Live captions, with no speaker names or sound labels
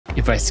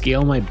If I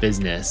scale my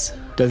business,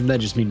 doesn't that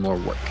just mean more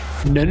work?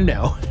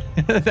 No.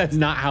 That's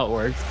not how it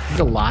works. I think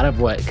a lot of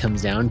what it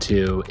comes down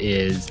to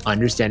is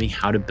understanding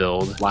how to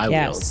build flywheels.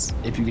 Yes.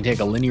 If you can take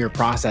a linear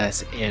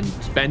process and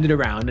bend it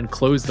around and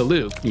close the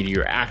loop,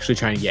 you're actually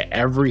trying to get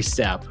every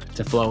step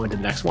to flow into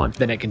the next one,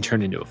 then it can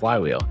turn into a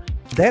flywheel.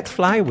 That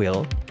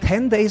flywheel,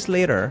 10 days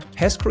later,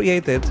 has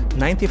created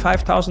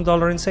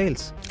 $95,000 in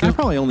sales. I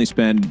probably only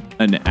spend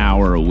an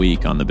hour a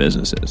week on the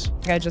businesses.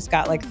 I just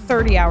got like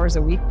 30 hours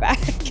a week back.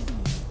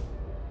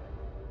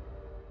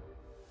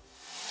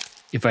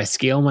 If I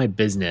scale my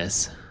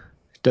business,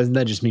 doesn't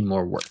that just mean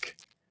more work,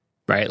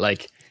 right?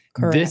 Like,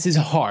 Correct. This is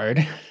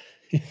hard.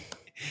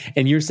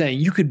 And you're saying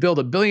you could build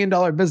 $1 billion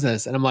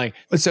business. And I'm like,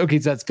 it's okay,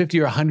 so that's 50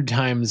 or 100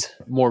 times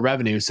more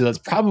revenue. So that's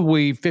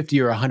probably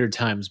 50 or 100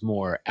 times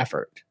more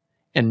effort.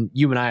 And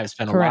you and I have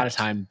spent a lot of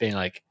time being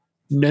like,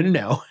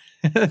 no.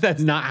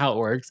 That's not how it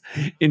works.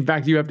 In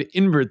fact, you have to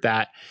invert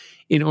that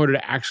in order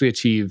to actually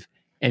achieve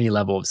any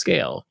level of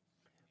scale.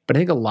 But I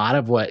think a lot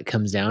of what it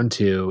comes down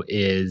to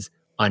is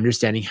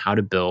understanding how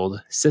to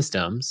build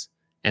systems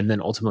and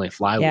then ultimately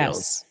flywheels.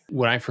 Yes.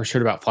 When I first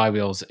heard about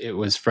flywheels, it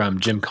was from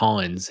Jim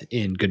Collins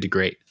in Good to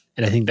Great.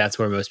 And I think that's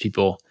where most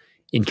people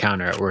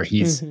encounter it, where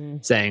he's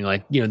saying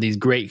like, these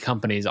great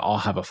companies all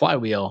have a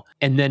flywheel.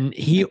 And then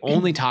he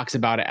only talks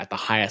about it at the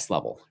highest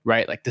level,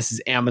 right? Like this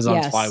is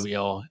Amazon's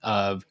flywheel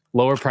of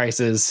lower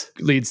prices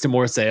leads to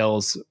more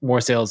sales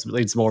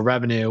leads to more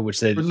revenue,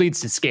 which then leads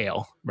to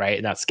scale, right?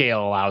 And that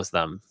scale allows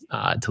them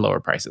to lower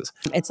prices.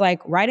 It's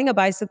like riding a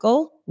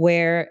bicycle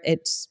where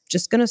it's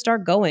just going to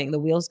start going. The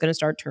wheel's going to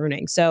start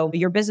turning. So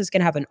your business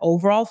can have an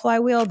overall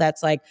flywheel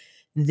that's like,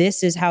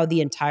 this is how the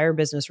entire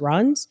business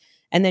runs.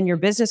 And then your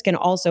business can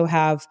also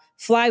have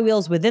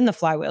flywheels within the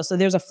flywheel. So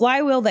there's a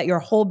flywheel that your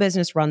whole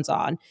business runs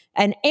on,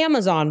 and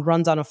Amazon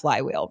runs on a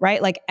flywheel,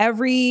 right? Like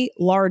every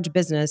large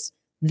business,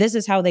 this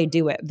is how they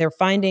do it. They're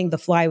finding the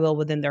flywheel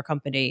within their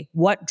company.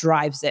 What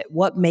drives it?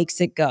 What makes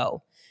it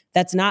go?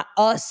 That's not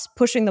us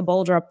pushing the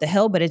boulder up the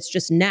hill, but it's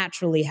just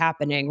naturally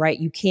happening, right?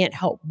 You can't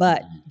help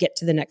but get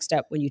to the next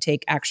step when you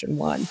take action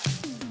one.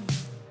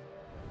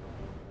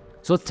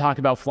 So let's talk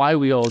about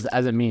flywheels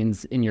as it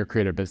means in your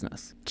creator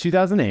business.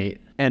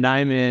 2008, and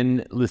I'm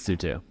in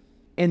Lesotho.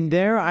 And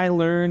there I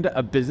learned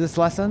a business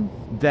lesson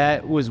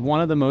that was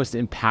one of the most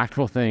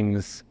impactful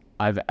things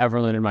I've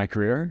ever learned in my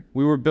career.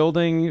 We were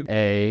building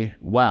a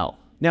well.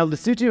 Now,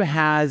 Lesotho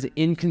has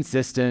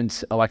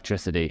inconsistent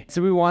electricity.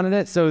 So we wanted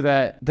it so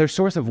that their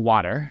source of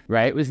water,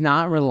 right, was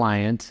not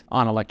reliant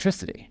on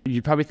electricity.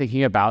 You're probably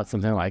thinking about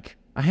something like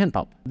a hand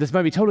pump. This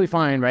might be totally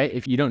fine, right,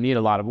 if you don't need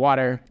a lot of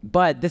water,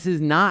 but this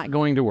is not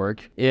going to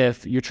work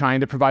if you're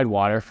trying to provide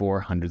water for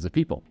hundreds of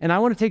people. And I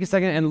want to take a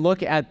second and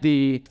look at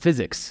the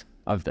physics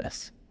of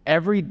this.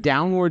 Every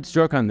downward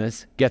stroke on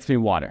this gets me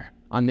water.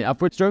 On the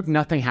upward stroke,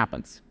 nothing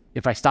happens.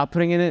 If I stop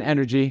putting in an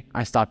energy,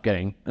 I stop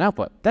getting an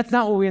output. That's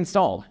not what we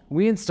installed.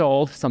 We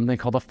installed something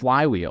called a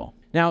flywheel.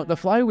 Now, the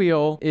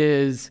flywheel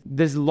is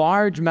this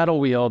large metal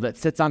wheel that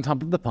sits on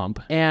top of the pump,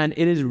 and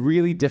it is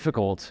really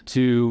difficult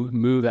to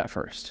move at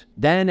first.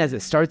 Then as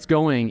it starts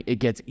going, it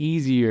gets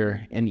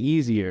easier and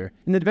easier,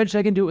 and then eventually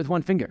I can do it with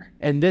one finger.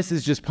 And this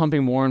is just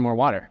pumping more and more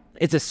water.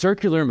 It's a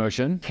circular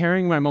motion,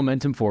 carrying my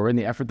momentum forward, and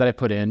the effort that I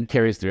put in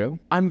carries through.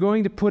 I'm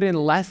going to put in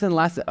less and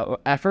less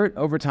effort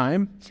over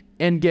time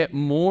and get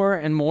more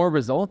and more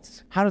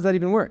results. How does that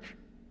even work?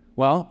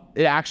 Well,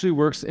 it actually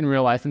works in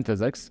real life in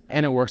physics,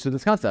 and it works with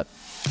this concept.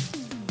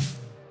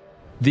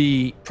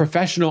 The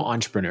professional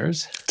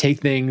entrepreneurs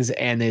take things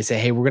and they say,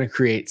 hey, we're going to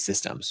create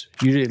systems,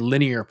 usually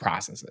linear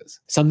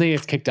processes. Something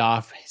gets kicked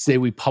off. Say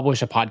we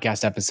publish a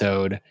podcast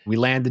episode, we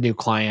land a new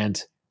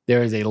client.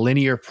 There is a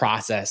linear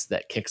process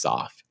that kicks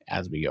off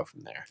as we go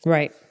from there.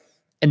 Right.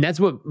 And that's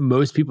what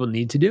most people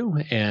need to do.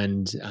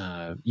 And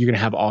you're going to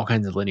have all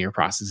kinds of linear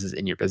processes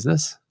in your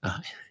business.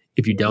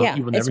 If you don't,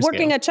 you will never It's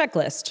working scale. a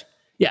checklist.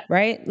 Yeah.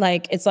 Right?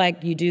 Like, it's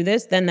like you do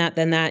this, then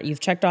that, you've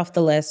checked off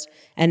the list,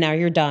 and now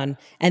you're done.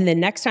 And then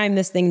next time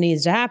this thing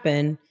needs to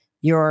happen,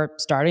 you're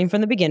starting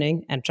from the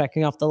beginning and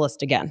checking off the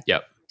list again.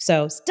 Yep.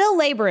 So still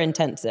labor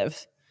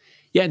intensive.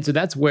 Yeah. And so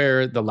that's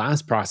where the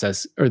last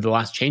process or the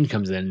last change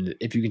comes in.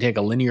 If you can take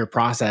a linear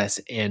process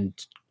and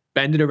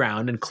bend it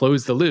around and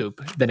close the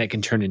loop, then it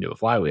can turn into a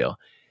flywheel.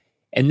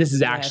 And this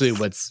is actually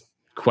what's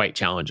quite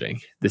challenging.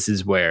 This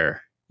is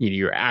where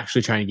you're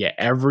actually trying to get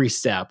every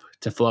step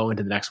to flow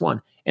into the next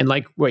one. And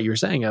like what you were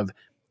saying of,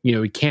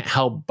 we can't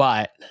help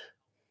but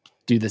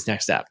do this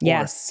next step.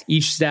 Yes. Or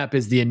each step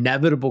is the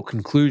inevitable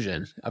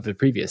conclusion of the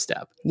previous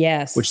step.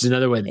 Yes. Which is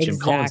another way that Jim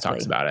Collins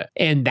talks about it.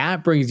 And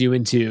that brings you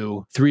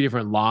into 3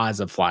 different laws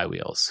of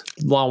flywheels.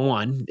 Law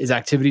 1 is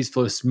activities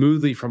flow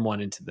smoothly from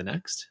one into the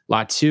next.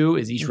 Law 2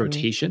 is each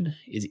rotation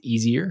is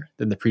easier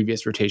than the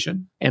previous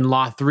rotation. And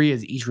law 3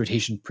 is each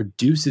rotation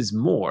produces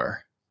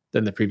more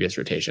than the previous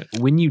rotation.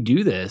 When you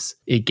do this,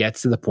 it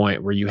gets to the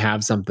point where you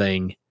have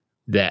something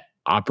that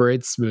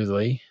operates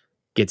smoothly,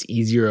 gets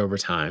easier over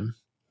time,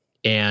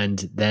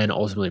 and then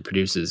ultimately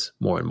produces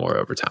more and more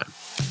over time.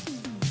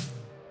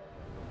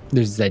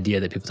 there's this idea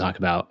that people talk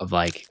about of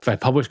like, if I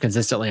publish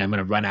consistently, I'm going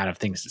to run out of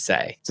things to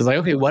say. So it's like,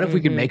 okay, what if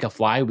we could make a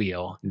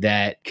flywheel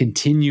that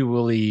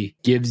continually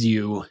gives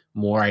you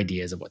more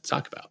ideas of what to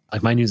talk about?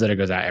 Like my newsletter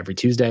goes out every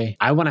Tuesday.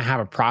 I want to have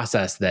a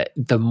process that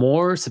the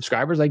more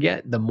subscribers I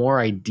get, the more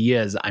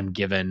ideas I'm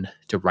given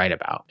to write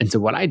about. And so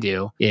what I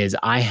do is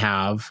I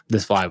have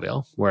this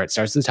flywheel where it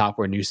starts at the top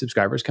where new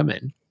subscribers come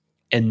in.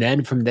 And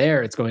then from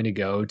there, it's going to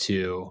go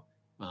to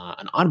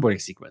an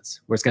onboarding sequence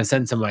where it's going to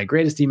send some of my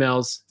greatest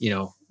emails,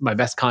 my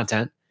best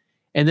content,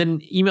 and then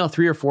email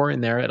 3 or 4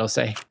 in there. It'll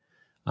say,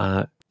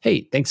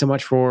 hey, thanks so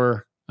much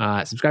for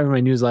subscribing to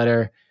my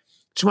newsletter.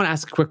 Just want to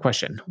ask a quick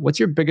question. What's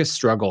your biggest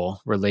struggle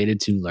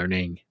related to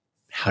learning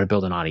how to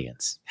build an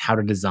audience, how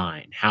to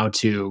design, how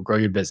to grow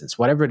your business,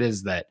 whatever it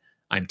is that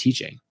I'm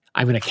teaching?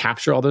 I'm going to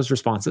capture all those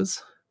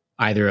responses,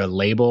 either a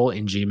label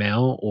in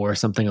Gmail or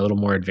something a little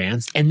more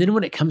advanced. And then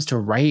when it comes to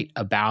write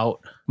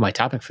about my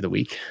topic for the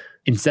week,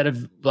 instead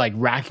of like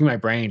racking my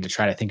brain to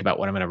try to think about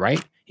what I'm going to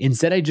write,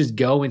 instead I just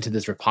go into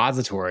this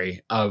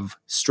repository of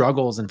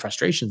struggles and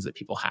frustrations that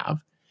people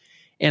have.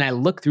 And I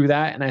look through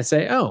that and I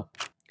say, oh,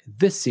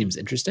 this seems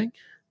interesting.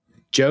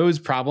 Joe's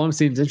problem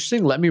seems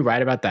interesting. Let me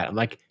write about that. I'm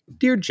like,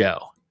 dear Joe.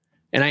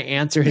 And I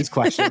answer his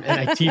question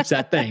and I teach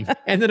that thing.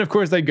 And then of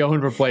course I go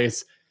and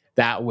replace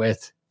that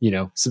with,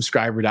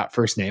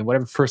 subscriber.firstname,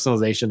 whatever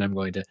personalization I'm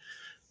going to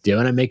do.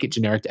 And I make it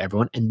generic to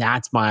everyone. And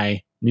that's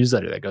my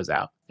newsletter that goes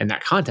out. And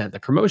that content, the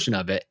promotion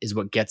of it, is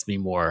what gets me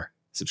more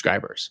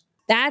subscribers.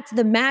 That's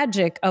the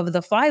magic of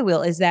the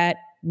flywheel, is that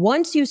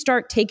once you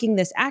start taking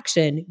this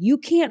action, you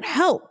can't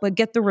help but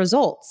get the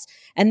results.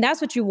 And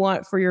that's what you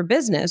want for your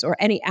business or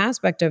any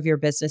aspect of your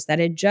business, that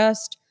it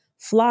just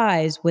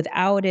flies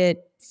without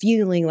it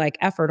feeling like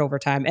effort over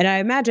time. And I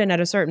imagine at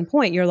a certain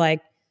point, you're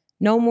like,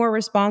 no more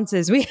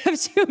responses. We have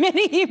too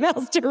many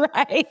emails to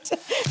write.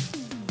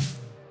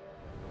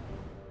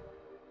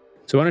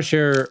 So I want to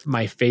share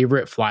my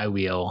favorite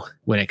flywheel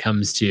when it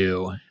comes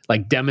to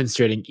like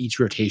demonstrating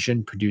each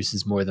rotation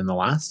produces more than the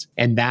last.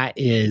 And that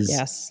is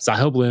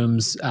Sahil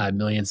Bloom's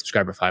million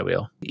subscriber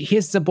flywheel. He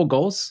has simple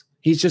goals.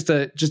 He's just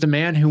a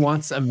man who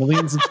wants 1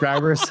 million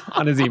subscribers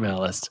on his email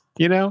list.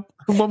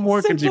 What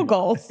more could you? Simple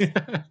goals.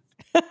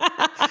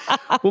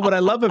 Well, what I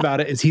love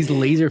about it is he's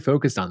laser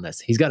focused on this.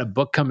 He's got a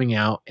book coming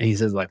out and he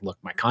says like, look,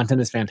 my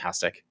content is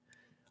fantastic.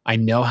 I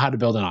know how to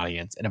build an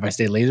audience. And if I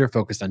stay laser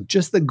focused on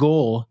just the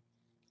goal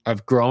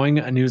of growing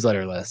a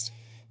newsletter list,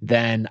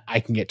 then I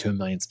can get to 1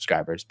 million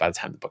subscribers by the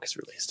time the book is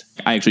released.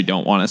 I actually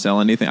don't want to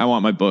sell anything. I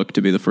want my book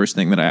to be the first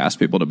thing that I ask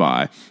people to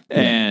buy,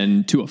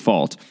 and to a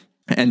fault.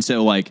 And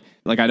so like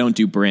I don't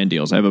do brand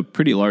deals. I have a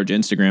pretty large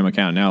Instagram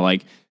account now.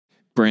 Like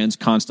brands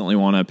constantly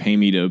want to pay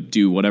me to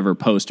do whatever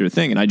post or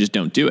thing, and I just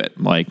don't do it.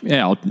 Like,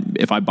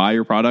 if I buy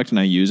your product and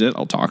I use it,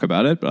 I'll talk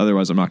about it, but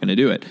otherwise I'm not going to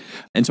do it.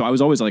 And so I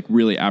was always like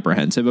really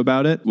apprehensive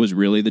about it, was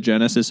really the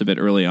genesis of it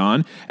early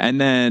on. And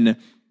then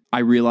I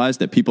realized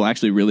that people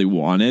actually really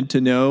wanted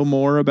to know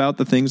more about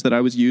the things that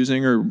I was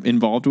using or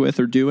involved with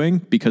or doing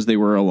because they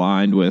were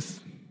aligned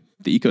with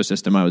the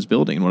ecosystem I was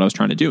building and what I was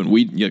trying to do.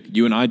 And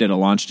you and I did a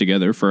launch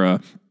together for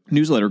a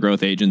newsletter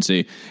growth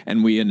agency,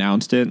 and we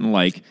announced it, and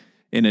like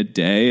in a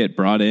day it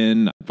brought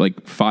in like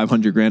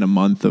 $500,000 a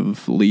month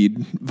of lead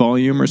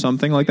volume or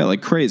something like that,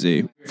 like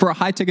crazy for a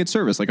high ticket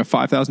service, like a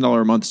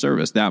 $5,000 a month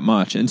service, that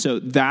much. And so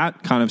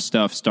that kind of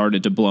stuff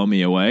started to blow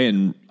me away.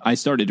 And I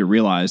started to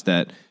realize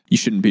that you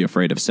shouldn't be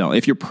afraid of selling.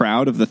 If you're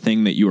proud of the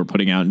thing that you are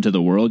putting out into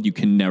the world, you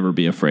can never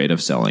be afraid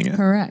of selling it.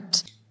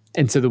 Correct.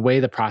 And so the way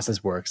the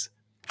process works,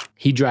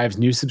 he drives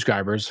new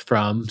subscribers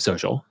from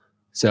social.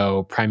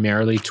 So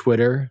primarily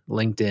Twitter,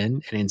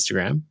 LinkedIn, and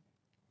Instagram.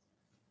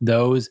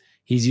 Those,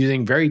 he's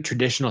using very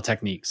traditional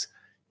techniques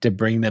to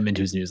bring them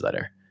into his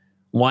newsletter.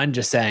 1,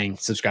 just saying,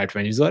 subscribe to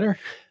my newsletter.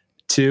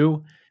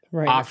 2,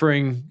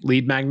 offering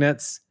lead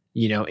magnets,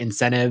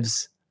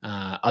 incentives,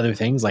 other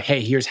things like,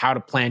 hey, here's how to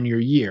plan your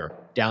year.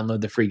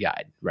 Download the free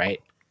guide,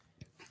 right?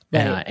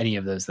 Any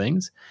of those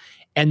things.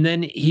 And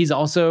then he's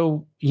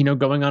also,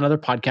 going on other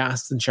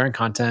podcasts and sharing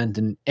content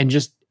and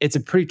just, it's a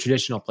pretty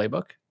traditional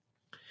playbook.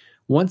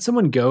 Once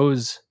someone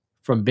goes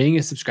from being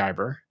a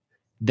subscriber,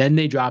 then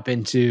they drop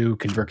into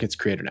ConvertKit's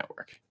creator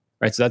network,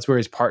 right? So that's where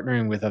he's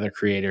partnering with other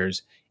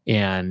creators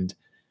and,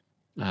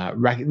 they're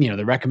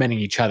recommending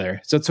each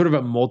other. So it's sort of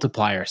a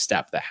multiplier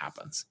step that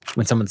happens.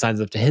 When someone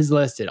signs up to his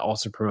list, it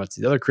also promotes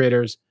these other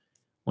creators.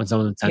 When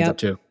someone signs up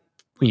to,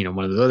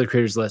 one of those other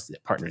creators lists,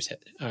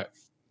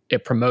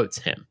 it promotes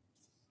him.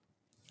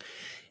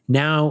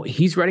 Now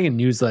he's writing a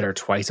newsletter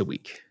twice a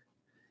week.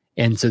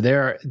 And so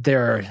there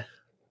are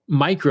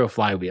micro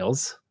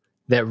flywheels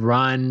that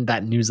run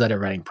that newsletter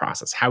writing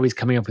process, how he's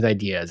coming up with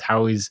ideas,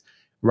 how he's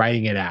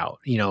writing it out.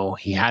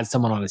 He has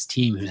someone on his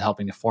team who's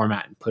helping to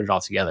format and put it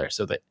all together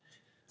so that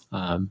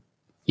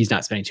he's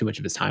not spending too much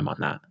of his time on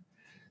that.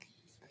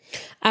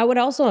 I would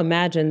also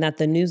imagine that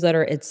the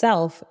newsletter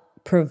itself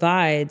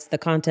provides the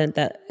content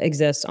that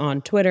exists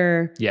on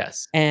Twitter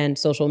and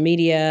social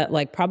media.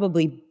 Like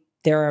probably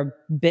there are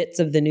bits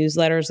of the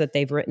newsletters that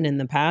they've written in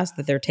the past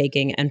that they're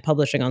taking and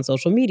publishing on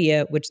social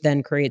media, which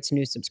then creates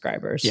new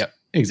subscribers. Yep,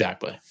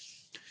 exactly.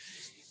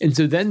 And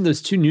so then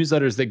those 2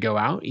 newsletters that go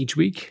out each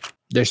week,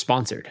 they're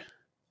sponsored,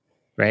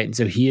 right? And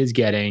so he is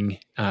getting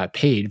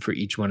paid for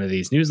each one of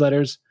these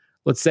newsletters.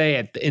 Let's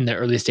say in the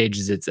early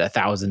stages, it's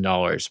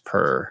 $1,000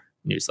 per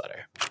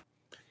newsletter,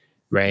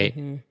 right?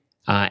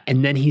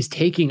 And then he's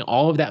taking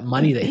all of that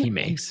money that he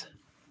makes,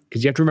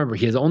 because you have to remember,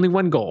 he has only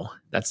one goal.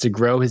 That's to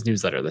grow his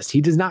newsletter list.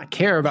 He does not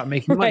care about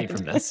making money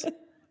from this.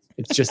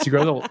 It's just to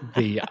grow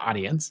the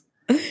audience.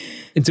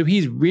 And so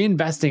he's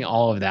reinvesting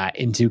all of that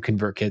into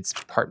ConvertKit's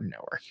partner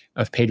network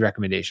of paid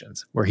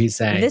recommendations, where he's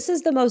saying, this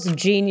is the most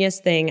genius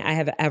thing I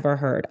have ever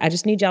heard. I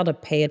just need y'all to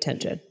pay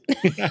attention.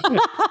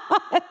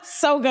 It's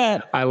so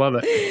good. I love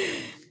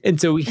it.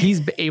 And so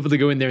he's able to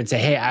go in there and say,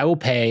 hey, I will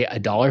pay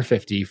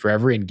 $1.50 for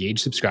every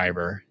engaged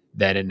subscriber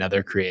that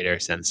another creator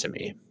sends to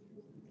me.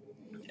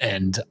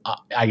 And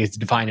I get to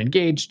define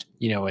engaged.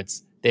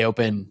 It's they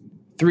open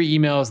 3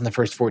 emails in the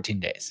first 14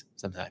 days,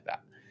 something like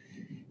that.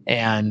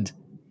 And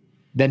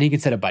then he can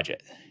set a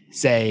budget,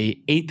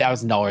 say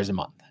 $8,000 a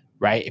month,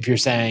 right? If you're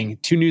saying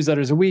 2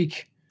 newsletters a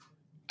week,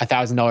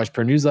 $1,000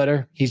 per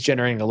newsletter, he's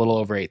generating a little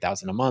over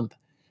 $8,000 a month.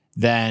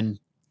 Then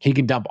he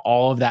can dump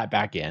all of that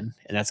back in,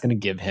 and that's going to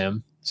give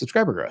him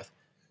subscriber growth.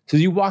 So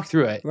you walk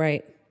through it.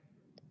 Right.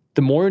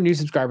 The more new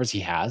subscribers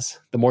he has,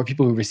 the more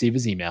people who receive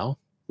his email,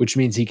 which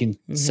means he can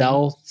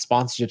sell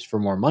sponsorships for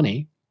more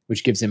money,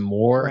 which gives him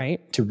more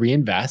to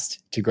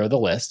reinvest to grow the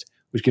list,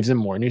 which gives him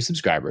more new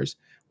subscribers,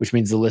 which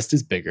means the list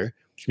is bigger,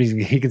 which means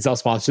he can sell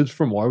sponsorships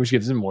for more, which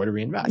gives him more to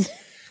reinvest.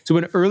 So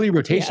an early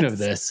rotation of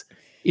this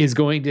is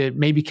going to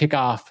maybe kick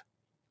off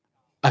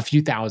a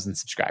few thousand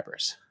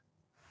subscribers.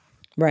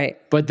 Right.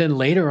 But then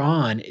later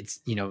on, it's,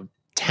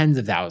 tens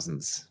of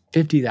thousands,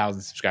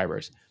 50,000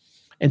 subscribers.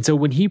 And so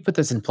when he put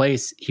this in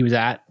place, he was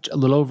at a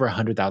little over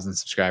 100,000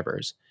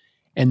 subscribers.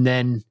 And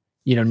then,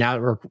 now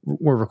that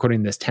we're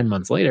recording this 10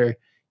 months later,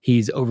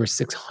 he's over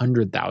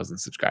 600,000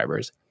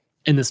 subscribers.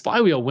 And this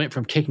flywheel went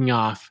from kicking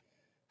off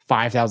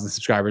 5,000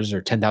 subscribers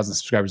or 10,000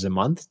 subscribers a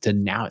month to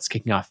now it's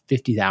kicking off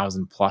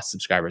 50,000 plus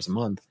subscribers a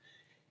month.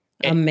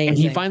 Amazing. And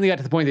he finally got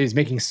to the point that he's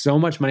making so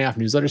much money off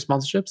newsletter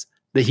sponsorships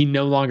that he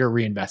no longer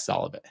reinvests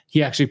all of it.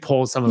 He actually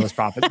pulls some of those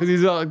profits because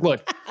he's like,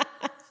 look,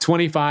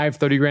 25,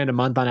 30 grand a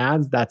month on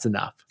ads, that's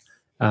enough.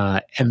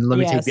 And let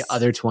me take the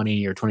other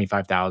 20 or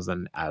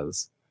 25,000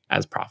 as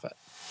profit.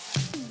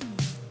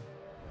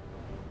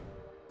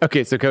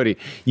 Okay, so Codie,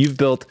 you've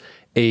built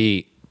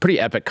a pretty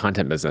epic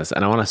content business,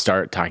 and I want to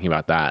start talking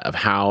about that, of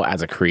how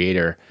as a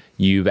creator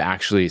you've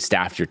actually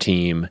staffed your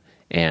team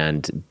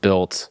and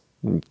built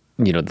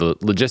the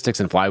logistics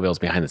and flywheels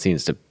behind the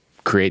scenes to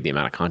create the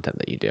amount of content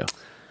that you do.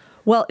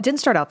 Well, it didn't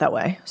start out that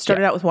way.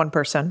 Started out with one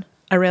person.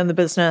 I ran the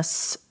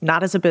business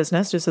not as a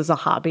business, just as a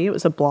hobby. It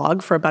was a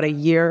blog for about a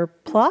year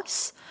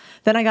plus.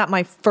 Then I got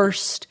my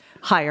first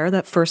hire.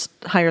 That first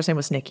hire's name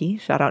was Nikki.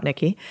 Shout out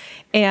Nikki.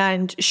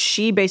 And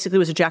she basically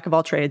was a jack of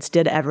all trades,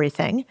 did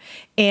everything,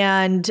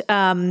 and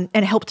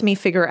helped me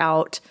figure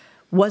out,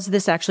 was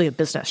this actually a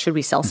business? Should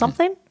we sell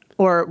something?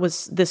 Or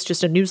was this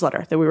just a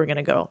newsletter that we were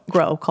going to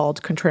grow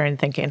called Contrarian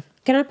Thinking?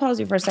 Can I pause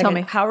you for a second? Tell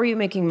me. How are you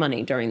making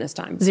money during this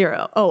time?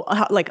 0. Oh,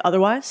 like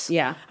otherwise?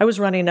 Yeah. I was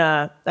running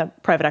a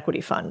private equity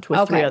fund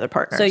with 3 other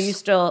partners.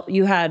 So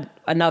you had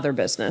another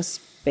business,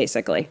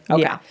 basically.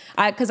 Okay. Yeah.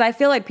 Because I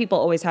feel like people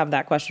always have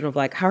that question of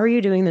like, how are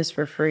you doing this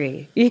for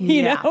free?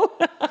 You know?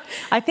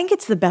 I think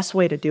it's the best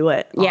way to do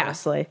it,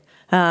 honestly.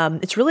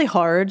 It's really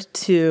hard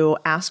to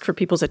ask for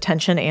people's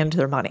attention and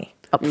their money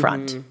up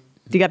front.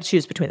 You got to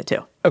choose between the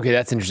 2. Okay,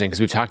 that's interesting,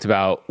 because we've talked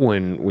about,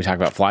 when we talk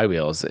about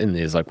flywheels in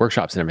these like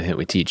workshops and everything that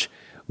we teach,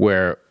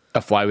 where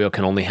a flywheel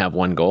can only have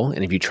one goal.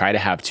 And if you try to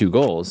have 2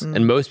 goals,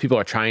 and most people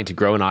are trying to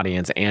grow an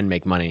audience and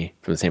make money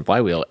from the same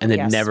flywheel, and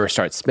then never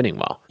start spinning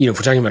well. If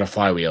we're talking about a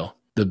flywheel,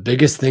 the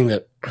biggest thing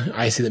that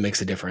I see that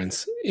makes a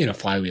difference in a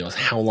flywheel is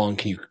how long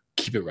can you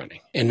keep it running?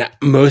 And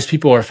most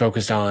people are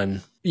focused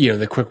on,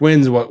 the quick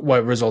wins,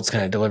 what results can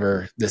I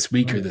deliver this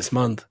week or this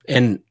month?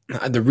 And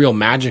the real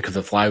magic of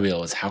the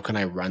flywheel is, how can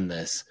I run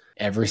this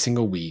every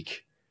single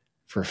week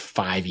for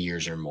 5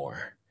 years or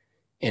more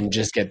and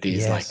just get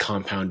these like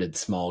compounded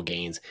small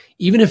gains?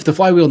 Even if the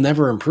flywheel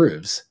never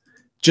improves,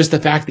 just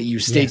the fact that you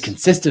stayed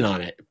consistent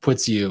on it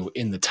puts you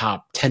in the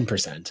top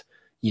 10%,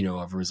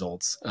 of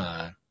results,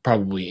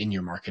 probably in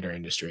your market or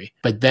industry.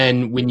 But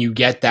then when you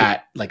get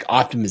that like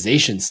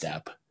optimization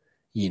step,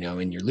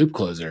 in your loop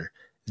closer,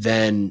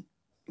 then,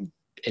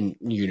 and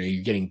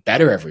you're getting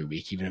better every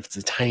week, even if it's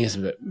the tiniest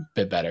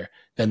bit better,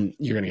 then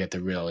you're going to get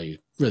the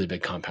really, really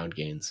big compound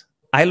gains.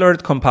 I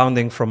learned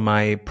compounding from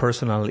my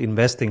personal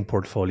investing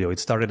portfolio. It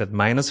started at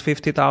minus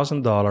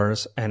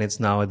 $50,000 and it's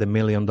now at $1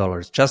 million.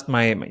 Just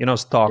my,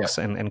 stocks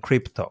and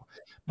crypto.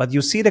 But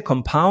you see the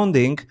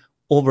compounding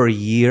over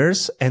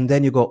years, and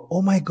then you go,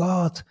 oh my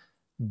God,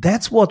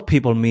 that's what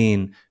people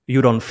mean.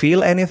 You don't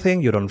feel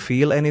anything. You don't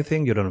feel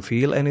anything. You don't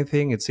feel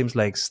anything. It seems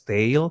like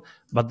stale,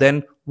 but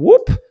then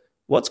whoop,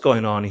 what's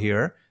going on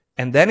here?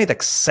 And then it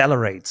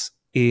accelerates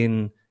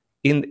in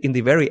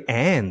the very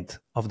end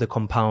of the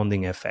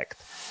compounding effect.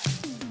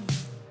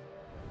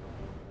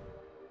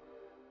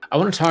 I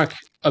want to talk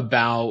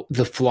about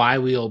the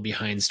flywheel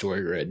behind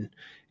StoryGrid,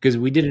 because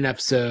we did an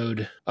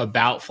episode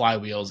about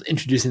flywheels,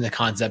 introducing the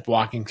concept,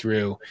 walking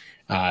through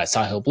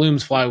Sahil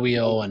Bloom's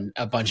flywheel and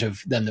a bunch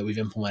of them that we've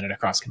implemented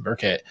across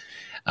ConvertKit.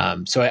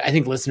 So I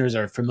think listeners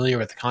are familiar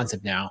with the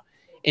concept now.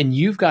 And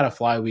you've got a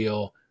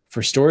flywheel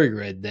for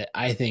StoryGrid that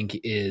I think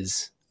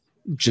is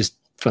just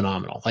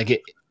phenomenal.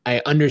 Like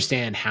I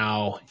understand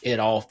how it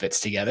all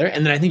fits together.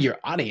 And then I think your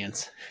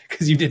audience,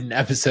 because you did an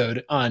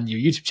episode on your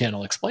YouTube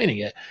channel explaining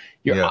it,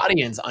 your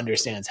audience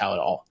understands how it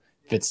all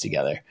fits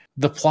together.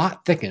 The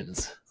plot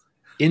thickens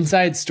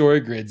inside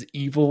StoryGrid's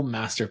evil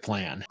master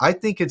plan. I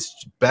think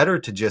it's better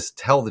to just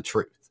tell the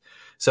truth.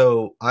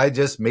 So I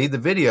just made the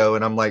video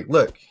and I'm like,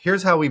 look,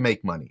 here's how we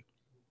make money.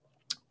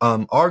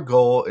 Our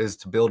goal is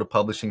to build a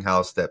publishing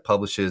house that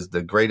publishes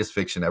the greatest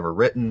fiction ever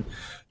written.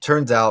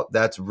 Turns out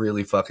that's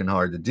really fucking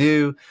hard to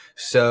do.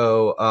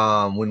 So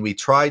when we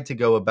tried to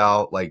go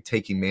about like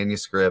taking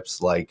manuscripts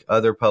like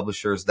other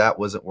publishers, that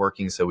wasn't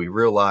working. So we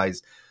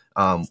realized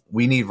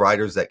we need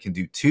writers that can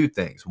do two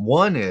things.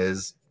 One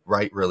is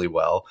write really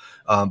well,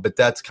 but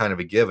that's kind of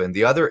a given.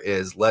 The other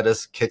is let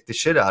us kick the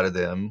shit out of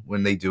them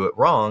when they do it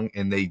wrong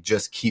and they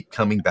just keep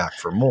coming back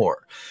for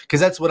more. Because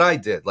that's what I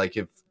did. Like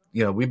if,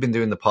 you know, we've been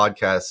doing the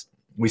podcast.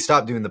 We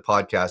stopped doing the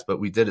podcast,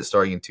 but we did it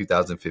starting in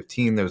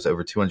 2015. There was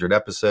over 200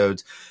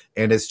 episodes,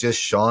 and it's just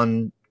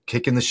Sean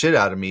kicking the shit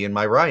out of me in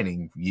my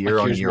writing year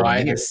on year. Here's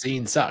why the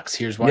scene sucks.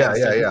 Here's why.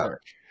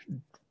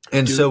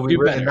 And so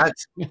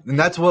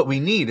that's what we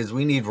need is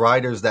we need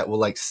writers that will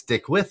like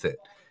stick with it.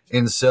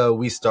 And so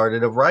we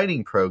started a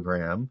writing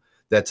program.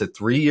 That's a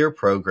 3-year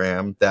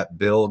program that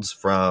builds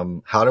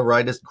from how to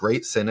write a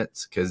great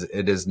sentence, because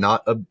it is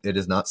not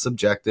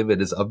subjective.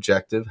 It is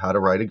objective, how to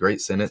write a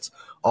great sentence,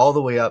 all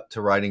the way up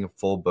to writing a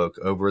full book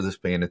over the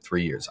span of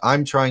 3 years.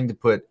 I'm trying to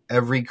put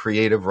every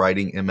creative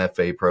writing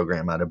MFA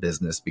program out of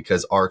business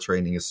because our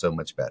training is so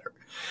much better.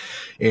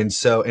 And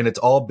it's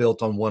all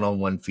built on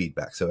one-on-one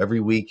feedback. So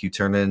every week you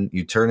turn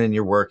in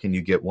your work and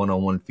you get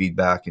one-on-one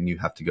feedback and you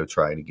have to go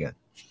try it again.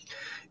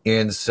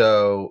 And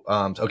so,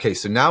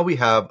 so now we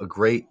have a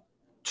great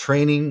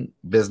training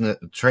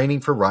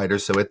for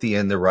writers. So at the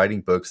end, they're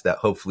writing books that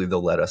hopefully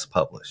they'll let us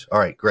publish. All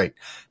right, great.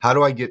 How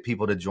do I get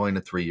people to join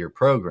a 3-year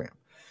program?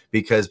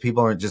 Because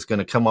people aren't just going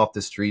to come off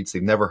the streets.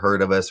 They've never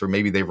heard of us, or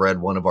maybe they've read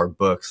one of our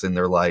books and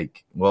they're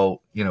like,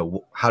 well, you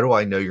know, how do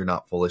I know you're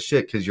not full of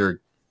shit? Because you're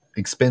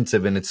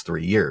expensive and it's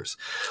 3 years.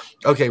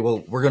 Okay,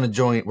 well, we're going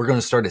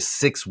to start a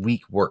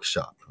 6-week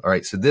workshop. All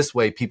right. So this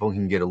way people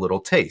can get a little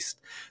taste.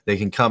 They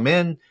can come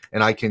in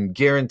and I can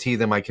guarantee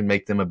them I can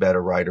make them a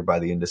better writer by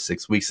the end of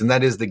 6 weeks. And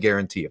that is the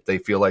guarantee. If they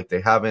feel like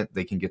they haven't,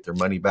 they can get their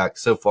money back.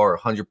 So far,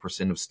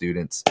 100% of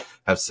students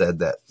have said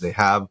that they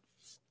have.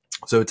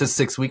 So it's a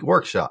 6-week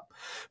workshop,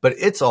 but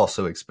it's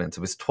also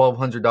expensive. It's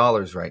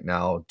 $1,200 right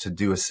now to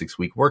do a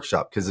 6-week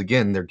workshop. Because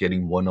again, they're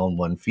getting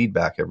one-on-one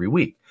feedback every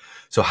week.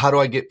 So how do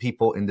I get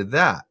people into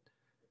that?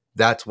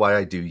 That's why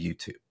I do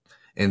YouTube.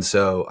 And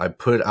so I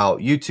put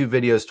out YouTube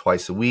videos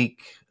twice a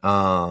week,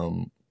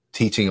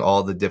 teaching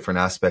all the different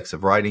aspects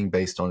of writing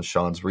based on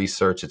Sean's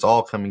research. It's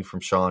all coming from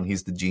Sean.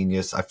 He's the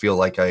genius. I feel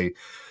like I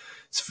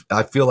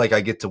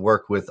get to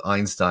work with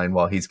Einstein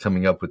while he's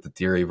coming up with the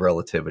theory of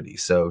relativity.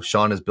 So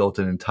Sean has built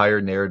an entire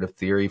narrative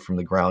theory from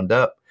the ground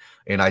up,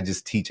 and I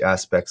just teach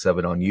aspects of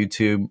it on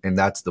YouTube. And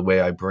that's the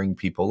way I bring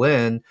people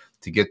in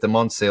to get them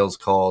on sales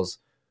calls,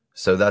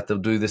 so that they'll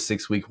do the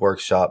 6-week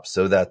workshop,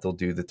 so that they'll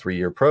do the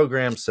 3-year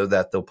program, so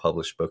that they'll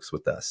publish books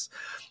with us.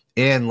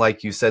 And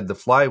like you said, the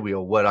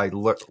flywheel, what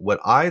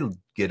I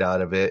get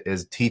out of it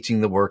is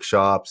teaching the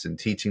workshops and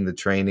teaching the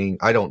training.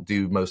 I don't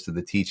do most of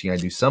the teaching. I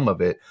do some of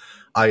it.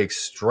 I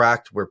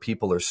extract where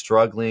people are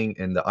struggling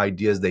and the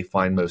ideas they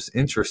find most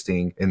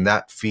interesting. And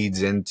that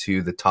feeds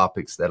into the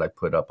topics that I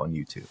put up on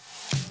YouTube.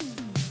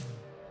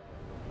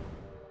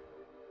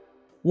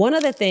 One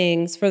of the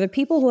things for the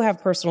people who have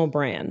personal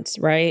brands,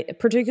 right?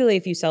 Particularly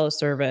if you sell a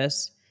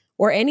service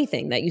or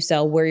anything that you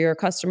sell where your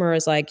customer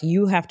is like,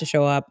 you have to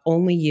show up,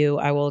 only you,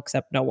 I will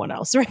accept no one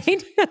else,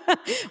 right?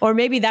 Or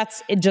maybe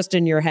that's just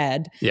in your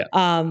head. Yeah.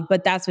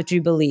 But that's what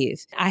you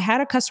believe. I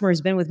had a customer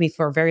who's been with me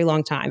for a very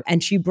long time,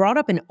 and she brought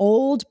up an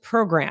old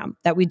program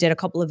that we did a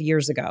couple of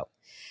years ago.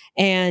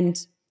 And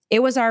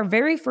it was our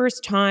very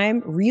first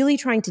time really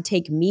trying to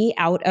take me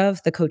out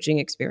of the coaching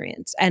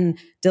experience and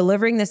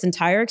delivering this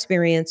entire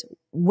experience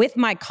with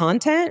my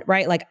content,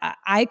 right? Like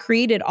I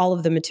created all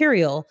of the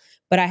material,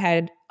 but I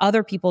had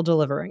other people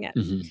delivering it.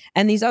 Mm-hmm.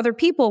 And these other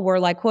people were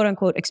like, quote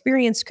unquote,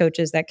 experienced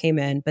coaches that came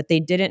in, but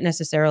they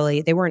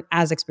weren't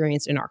as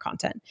experienced in our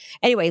content.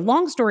 Anyway,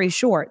 long story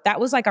short, that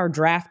was like our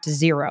draft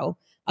 0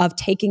 of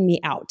taking me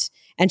out.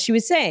 And she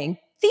was saying,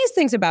 these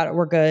things about it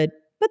were good,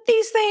 but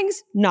these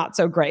things, not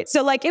so great.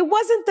 So like, it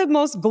wasn't the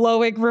most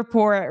glowing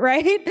report,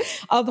 right?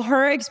 Of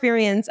her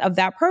experience of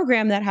that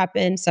program that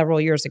happened several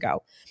years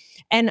ago.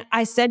 And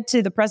I said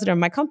to the president of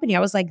my company, I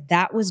was like,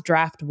 that was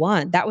draft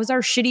 1. That was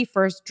our shitty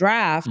first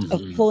draft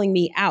of pulling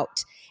me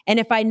out. And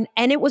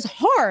it was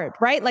hard,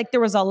 right? Like there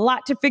was a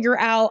lot to figure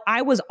out.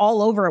 I was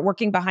all over it,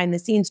 working behind the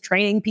scenes,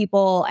 training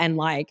people and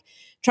like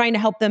trying to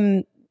help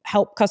them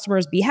help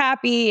customers be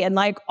happy and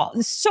like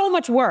so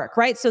much work,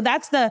 right? So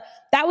that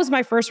was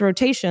my first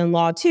rotation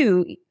law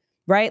too,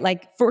 right?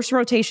 Like first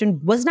rotation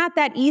was not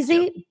that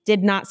easy,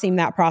 did not seem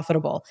that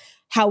profitable.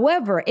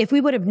 However, if we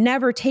would have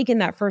never taken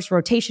that first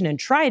rotation and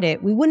tried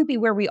it, we wouldn't be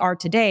where we are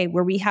today,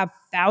 where we have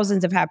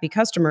thousands of happy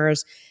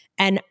customers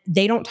and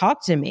they don't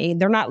talk to me.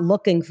 They're not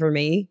looking for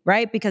me,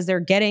 right? Because they're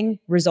getting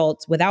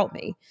results without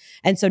me.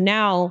 And so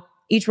now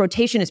each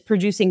rotation is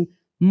producing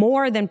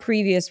more than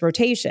previous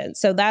rotations.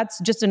 So that's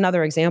just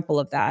another example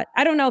of that.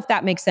 I don't know if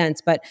that makes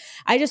sense, but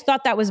I just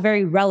thought that was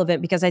very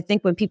relevant because I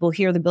think when people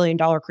hear the $1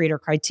 billion creator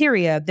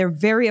criteria, they're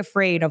very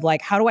afraid of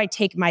like, how do I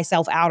take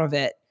myself out of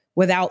it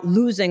without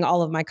losing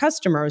all of my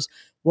customers?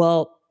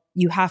 Well,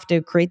 you have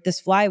to create this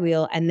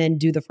flywheel and then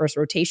do the first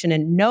rotation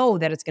and know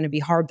that it's going to be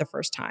hard the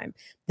first time.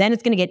 Then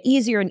it's going to get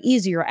easier and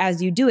easier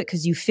as you do it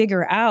because you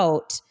figure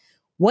out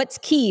what's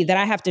key that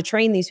I have to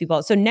train these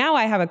people. So now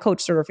I have a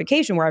coach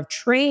certification where I've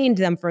trained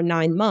them for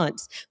 9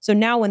 months. So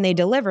now when they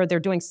deliver, they're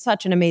doing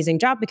such an amazing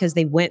job because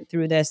they went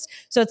through this.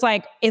 So it's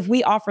like, if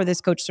we offer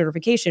this coach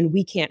certification,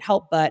 we can't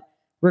help but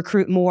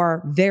recruit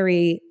more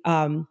very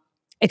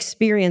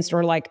experienced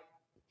or like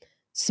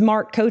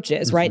smart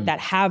coaches, right? That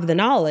have the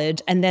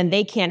knowledge, and then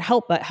they can't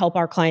help but help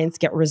our clients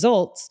get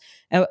results.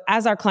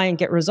 As our client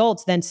get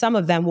results, then some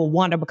of them will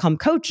want to become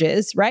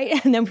coaches,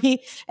 right? And then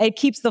it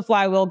keeps the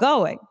flywheel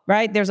going,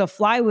 right? There's a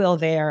flywheel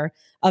there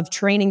of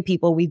training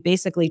people. We've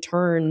basically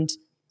turned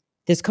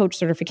this coach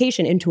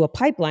certification into a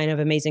pipeline of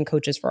amazing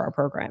coaches for our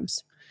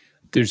programs.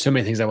 There's so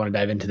many things I want to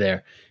dive into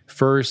there.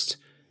 First,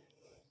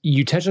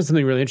 you touched on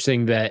something really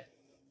interesting that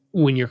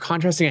when you're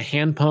contrasting a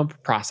hand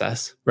pump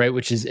process, right,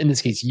 which is in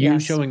this case, you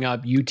showing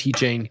up, you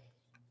teaching,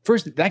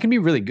 first, that can be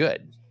really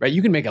good, right?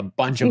 You can make a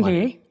bunch of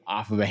money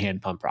off of a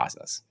hand pump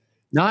process.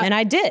 And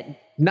I did.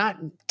 Not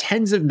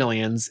tens of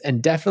millions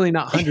and definitely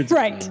not hundreds of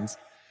millions,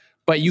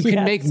 but you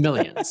can make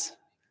millions,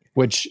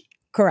 which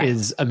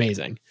is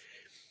amazing.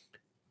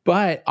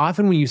 But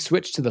often when you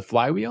switch to the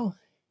flywheel,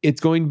 it's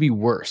going to be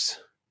worse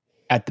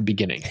at the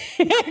beginning.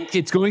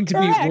 It's going to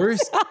be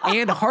worse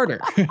and harder,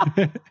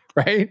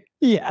 right?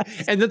 Yeah.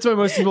 And that's why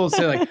most people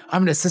say like,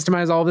 I'm going to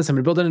systemize all this. I'm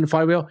going to build it into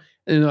flywheel.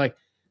 And they're like,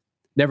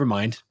 never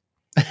mind.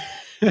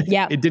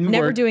 Yeah. It didn't work.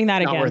 Never doing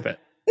that Not again. worth it.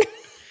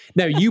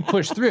 Now you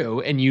pushed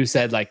through and you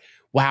said like,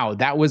 wow,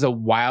 that was a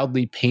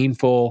wildly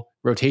painful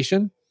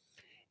rotation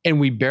and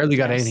we barely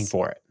got anything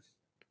for it.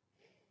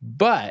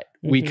 But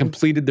we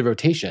completed the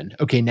rotation.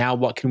 Okay, now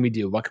what can we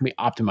do? What can we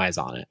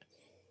optimize on it?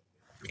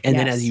 And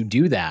then as you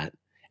do that,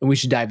 and we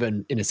should dive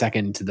in a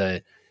second to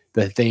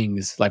the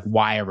things like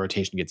why a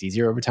rotation gets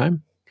easier over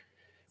time.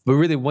 But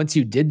really, once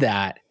you did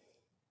that,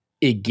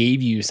 it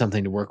gave you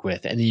something to work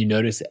with. And then you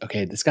notice,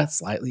 okay, this got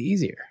slightly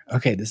easier.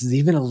 Okay, this is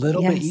even a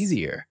little bit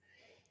easier.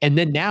 And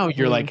then now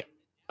you're like,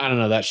 I don't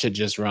know, that shit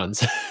just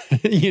runs.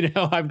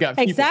 I've got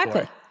people for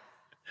it.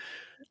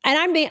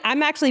 And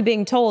I'm actually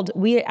being told,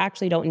 we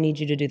actually don't need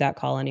you to do that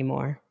call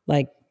anymore.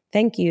 Like,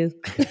 thank you.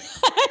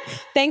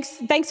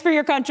 Thanks for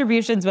your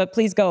contributions, but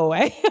please go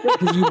away.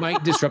 You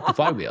might disrupt the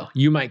flywheel.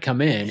 You might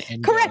come in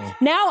and correct.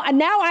 Now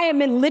I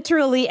am in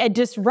literally a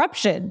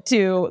disruption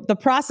to the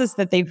process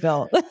that they've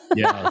built.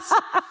 Yes.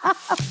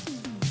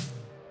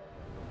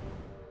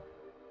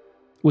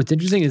 What's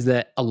interesting is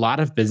that a lot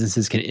of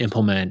businesses can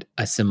implement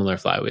a similar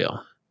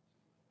flywheel.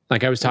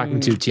 Like I was talking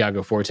to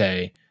Tiago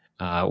Forte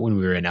when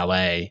we were in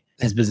LA.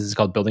 His business is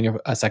called Building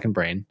a Second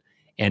Brain.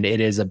 And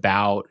it is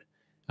about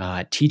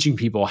teaching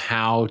people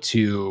how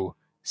to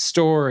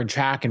store and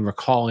track and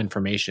recall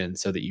information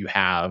so that you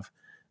have,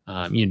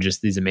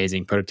 just these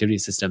amazing productivity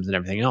systems and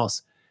everything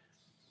else.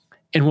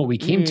 And what we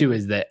came to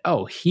is that,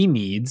 he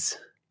needs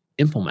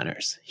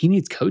implementers. He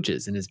needs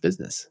coaches in his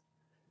business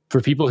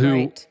for people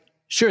who,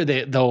 sure,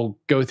 they'll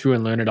go through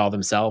and learn it all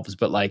themselves,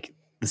 but like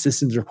the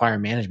systems require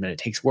management. It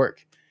takes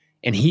work.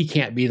 And he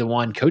can't be the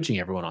one coaching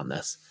everyone on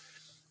this.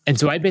 And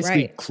so I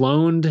basically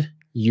cloned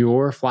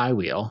your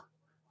flywheel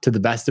to the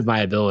best of my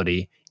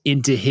ability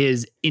into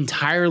his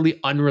entirely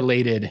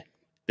unrelated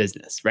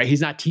business, right? He's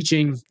not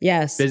teaching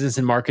business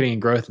and marketing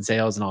and growth and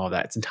sales and all of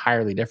that. It's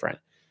entirely different.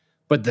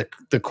 But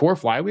the core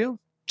flywheel,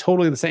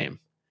 totally the same,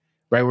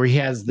 right? Where he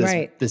has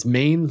this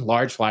main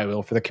large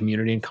flywheel for the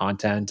community and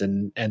content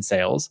and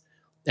sales.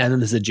 And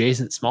then this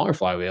adjacent smaller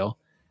flywheel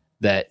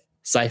that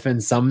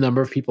siphons some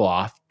number of people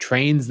off,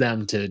 trains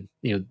them to,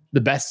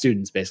 the best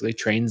students basically,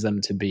 trains them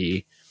to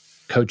be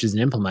coaches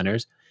and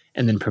implementers,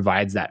 and then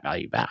provides that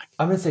value back.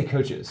 I'm going to say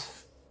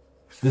coaches.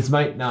 This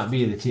might not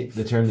be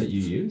the term that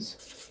you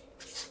use,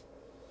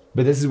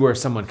 but this is where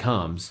someone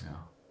comes,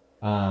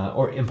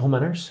 or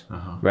implementers,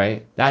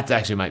 right? That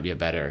actually might be a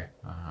better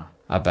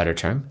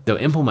term. Though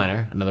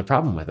implementer, another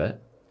problem with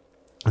it,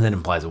 and that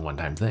implies a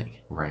one-time thing.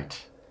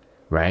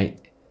 Right?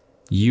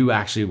 You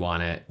actually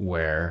want it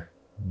where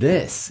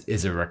this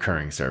is a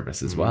recurring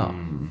service as well.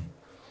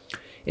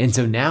 And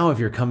so now if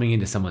you're coming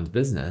into someone's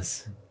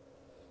business,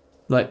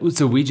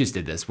 so we just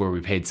did this where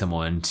we paid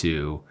someone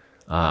to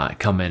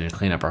come in and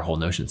clean up our whole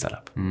Notion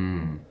setup,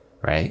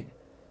 right?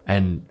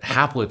 And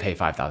happily pay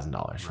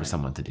 $5,000 for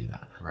someone to do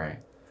that. Right.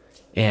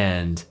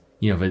 And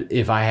you know,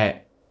 if I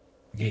had,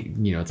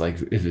 you know, it's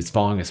like if it's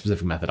following a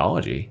specific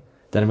methodology,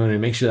 then I'm going to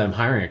make sure that I'm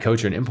hiring a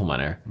coach or an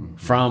implementer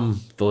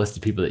from the list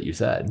of people that you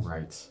said.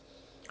 Right.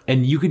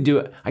 And you can do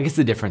it. I guess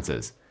the difference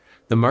is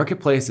the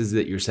marketplace is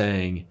that you're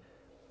saying,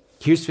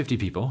 here's 50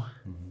 people.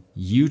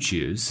 You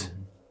choose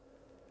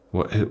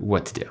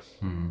what to do.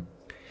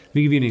 Let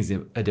me give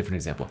you a different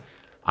example.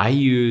 I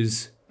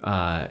use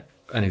an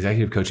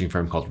executive coaching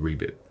firm called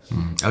Reboot.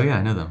 Oh yeah,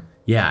 I know them.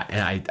 Yeah,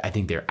 and I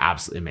think they're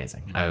absolutely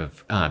amazing.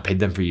 I've paid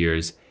them for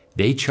years.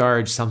 They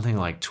charge something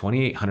like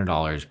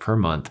 $2,800 per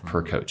month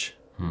per coach.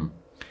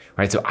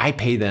 Right, so I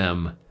pay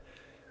them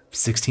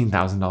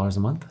 $16,000 a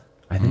month,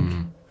 I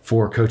think,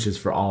 for coaches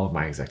for all of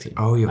my exec team.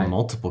 Oh, you have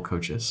multiple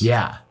coaches.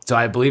 Yeah, so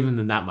I believe in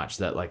them that much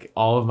that like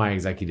all of my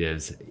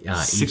executives,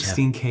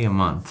 $16K a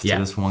month to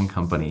this one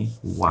company.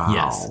 Wow.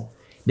 Yes.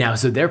 Now,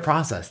 so their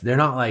process, they're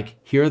not like,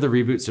 here are the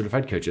Reboot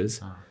certified coaches.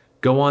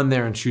 Go on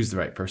there and choose the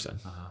right person.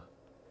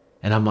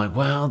 And I'm like,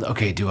 well,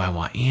 okay, do I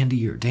want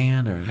Andy or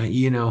Dan or,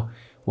 you know,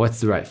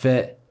 what's the right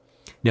fit?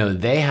 No,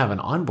 they have an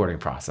onboarding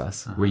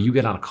process where you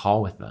get on a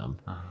call with them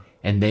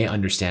and they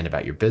understand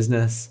about your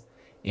business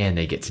and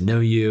they get to know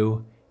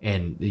you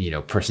and, you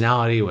know,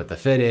 personality, what the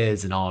fit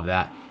is and all of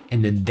that.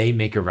 And then they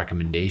make a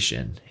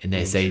recommendation and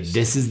they say,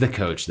 this is the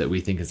coach that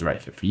we think is the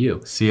right fit for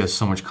you. So you have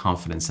so much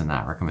confidence in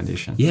that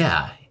recommendation.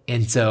 Yeah.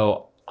 And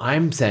so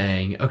I'm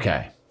saying,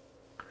 okay,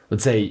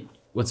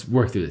 let's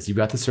work through this. You've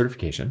got the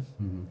certification.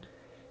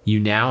 You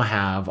now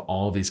have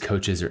all of these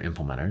coaches or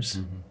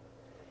implementers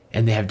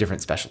and they have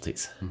different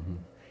specialties.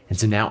 And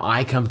so now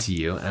I come to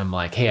you and I'm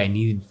like, hey, I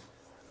need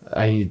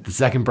the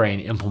second brain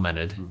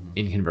implemented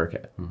in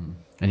ConvertKit.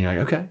 And you're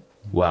like, okay,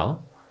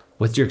 well,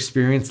 what's your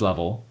experience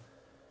level,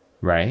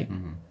 right?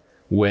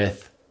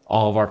 With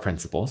all of our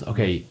principles.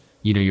 Okay,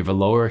 you know, you have a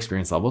lower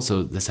experience level.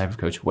 So this type of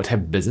coach, what type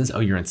of business?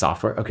 Oh, you're in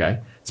software.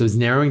 Okay. So it's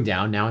narrowing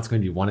down. Now it's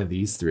going to be one of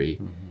these three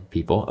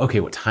people.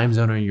 Okay, what time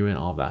zone are you in?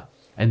 All of that.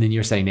 And then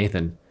you're saying,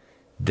 Nathan,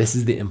 this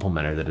is the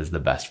implementer that is the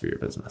best for your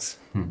business.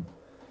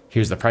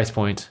 Here's the price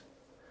point,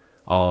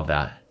 all of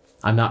that.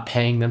 I'm not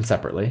paying them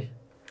separately,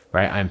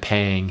 right? I'm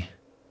paying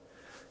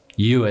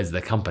you as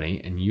the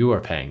company and you are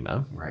paying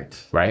them.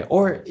 Right.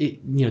 Or, you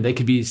know, they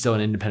could be still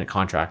an independent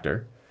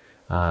contractor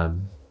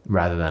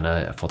rather than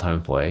a full-time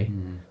employee.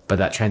 But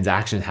that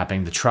transaction is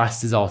happening. The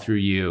trust is all through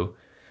you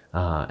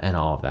and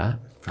all of that.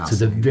 So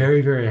it's a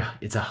very,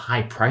 it's a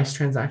high price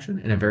transaction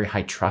and a very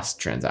high trust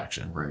transaction.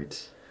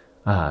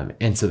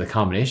 And so the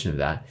combination of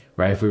that,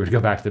 right? If we were to go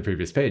back to the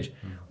previous page,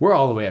 we're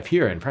all the way up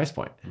here in price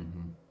point.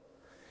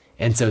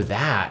 And so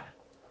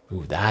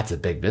that's a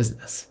big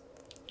business.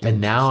 And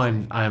now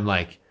I'm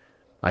like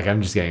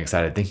I'm just getting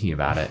excited thinking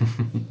about it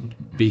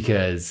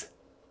because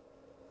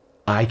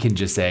I can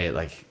just say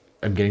like,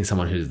 I'm getting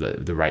someone who's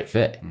the right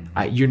fit.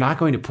 You're not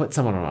going to put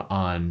someone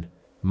on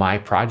my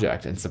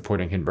project and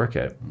supporting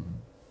ConvertKit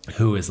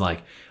who is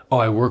like, oh,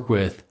 I work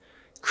with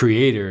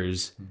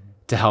creators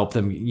to help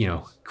them, you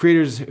know,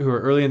 creators who are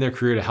early in their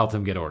career to help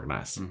them get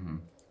organized.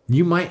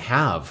 You might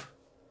have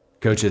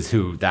coaches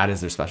who that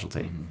is their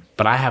specialty,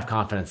 but I have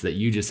confidence that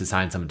you just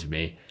assigned someone to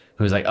me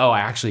who's like, oh,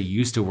 I actually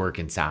used to work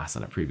in SaaS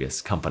in a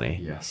previous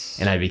company.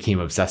 And I became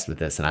obsessed with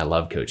this and I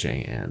love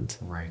coaching and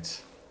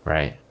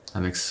right. That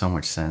makes so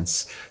much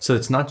sense. So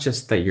it's not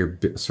just that you're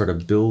sort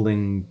of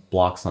building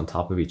blocks on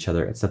top of each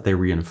other. It's that they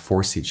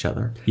reinforce each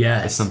other.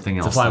 Yes. It's something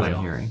else that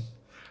I'm hearing.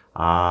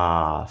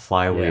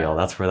 Flywheel. Yeah.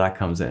 That's where that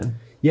comes in.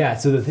 Yeah.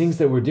 So the things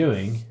that we're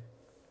doing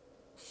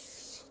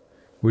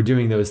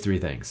those three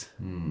things.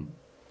 And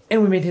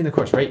we maintain the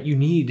course, right?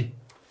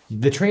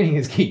 The training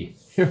is key,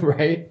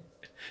 right?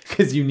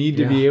 Because you need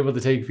to be able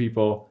to take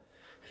people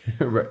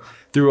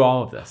through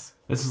all of this.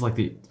 This is like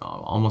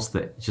almost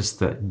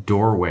the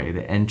doorway,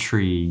 the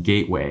entry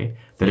gateway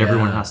that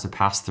everyone has to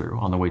pass through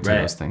on the way to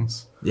those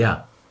things.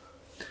 Yeah.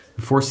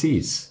 The 4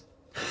 C's.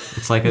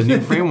 It's like a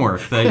new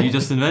framework that you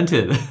just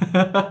invented.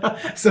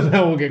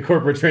 Somehow we'll get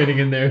corporate training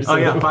in there. So. Oh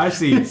yeah, 5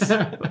 C's.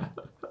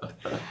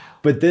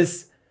 But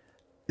this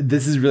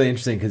is really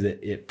interesting because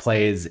it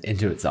plays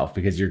into itself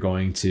because you're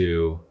going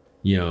to,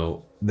 you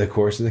know, the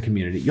course and the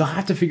community. You'll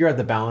have to figure out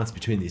the balance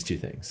between these two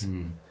things.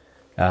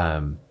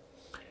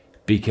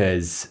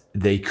 Because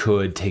they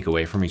could take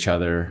away from each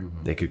other.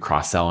 They could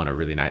cross-sell in a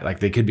really nice, like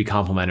they could be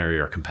complementary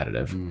or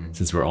competitive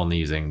since we're only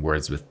using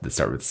words that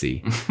start with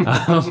C.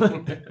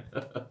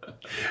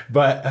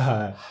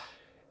 But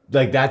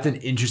like that's an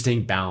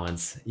interesting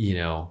balance, you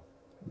know,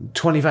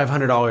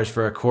 $2,500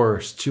 for a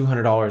course,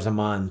 $200 a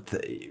month,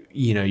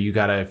 you know, you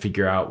got to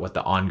figure out what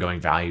the ongoing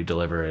value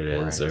delivered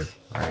is or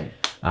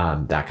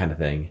that kind of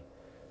thing.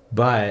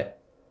 But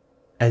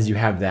as you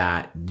have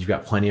that, you've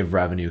got plenty of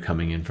revenue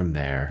coming in from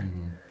there.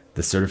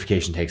 The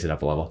certification takes it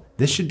up a level.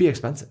 This should be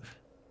expensive.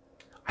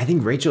 I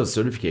think Rachel's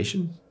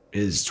certification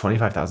is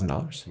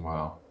 $25,000.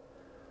 Wow.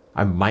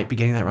 I might be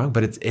getting that wrong,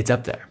 but it's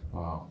up there.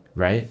 Wow.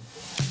 Right?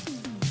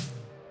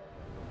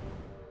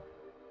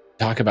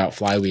 Talk about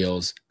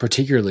flywheels,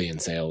 particularly in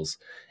sales.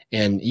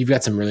 And you've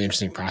got some really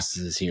interesting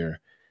processes here.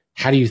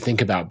 How do you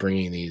think about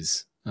bringing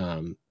these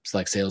It's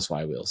like sales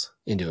flywheels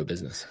into a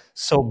business.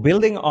 So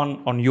building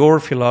on your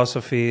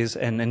philosophies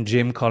and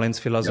Jim Collins'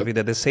 philosophy,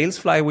 that the sales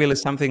flywheel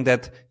is something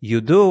that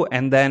you do,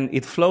 and then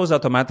it flows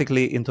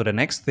automatically into the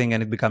next thing,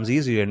 and it becomes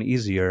easier and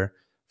easier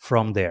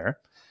from there.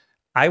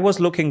 I was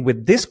looking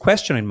with this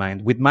question in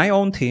mind, with my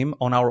own team,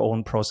 on our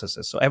own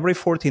processes. So every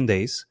 14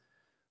 days,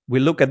 we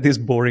look at these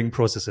boring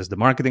processes, the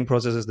marketing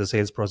processes, the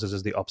sales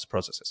processes, the ops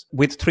processes,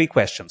 with 3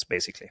 questions,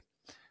 basically.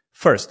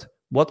 First,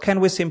 what can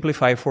we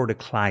simplify for the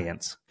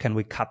clients? Can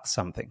we cut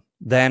something?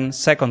 Then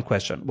second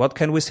question, what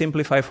can we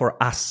simplify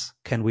for us?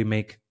 Can we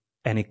make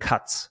any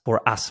cuts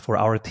for us, for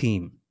our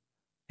team?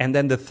 And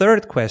then the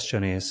third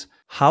question is,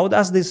 how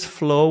does this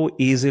flow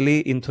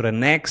easily into the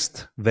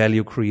next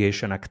value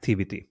creation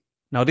activity?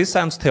 Now, this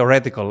sounds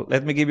theoretical.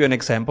 Let me give you an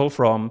example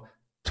from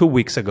 2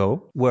 weeks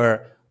ago,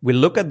 where we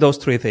look at those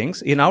 3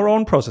 things in our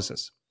own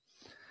processes.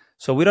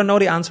 So we don't know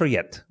the answer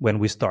yet when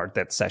we start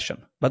that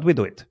session, but we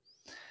do it.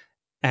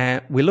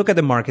 And we look at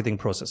the marketing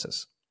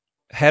processes.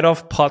 Head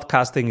of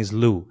podcasting is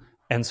Lou.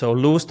 And so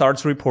Lou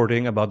starts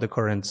reporting about the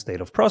current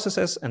state of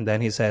processes. And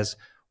then he says,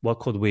 what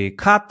could we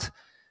cut?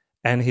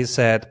 And he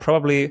said,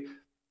 probably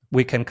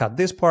we can cut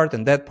this part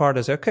and that part.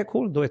 I say, okay,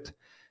 cool, do it.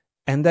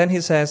 And then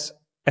he says,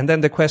 and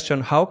then the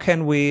question, how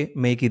can we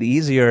make it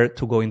easier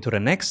to go into the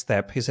next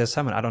step? He says,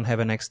 Simon, I don't have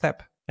a next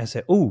step. I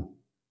say, ooh,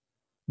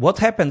 what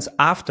happens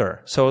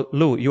after? So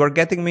Lou, you are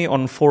getting me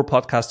on 4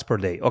 podcasts per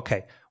day.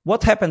 Okay.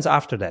 What happens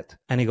after that?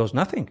 And he goes,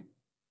 nothing.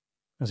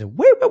 I say,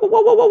 wait,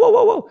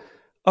 whoa.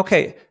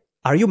 Okay.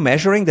 Are you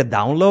measuring the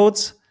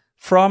downloads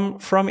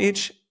from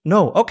each?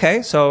 No.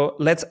 Okay. So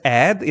let's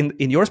add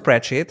in your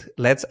spreadsheet,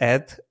 let's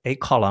add a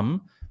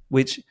column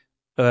which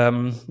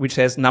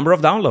says number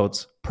of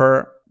downloads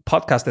per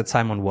podcast that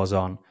Simon was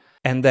on.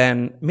 And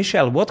then,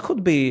 Michelle, what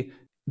could be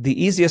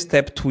the easiest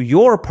step to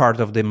your part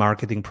of the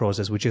marketing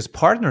process, which is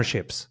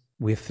partnerships?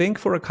 We think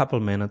for a couple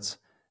minutes,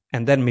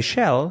 and then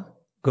Michelle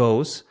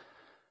goes,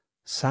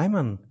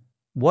 Simon,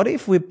 what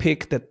if we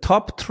pick the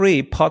top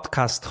 3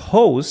 podcast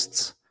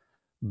hosts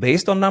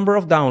based on number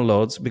of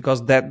downloads,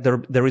 because that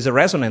there is a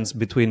resonance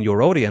between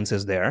your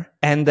audiences there,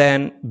 and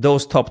then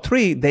those top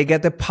 3, they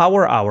get a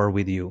power hour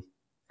with you,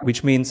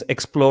 which means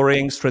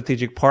exploring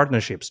strategic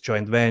partnerships,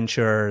 joint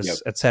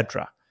ventures,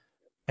 etc.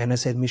 And I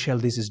said, Michelle,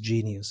 this is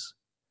genius.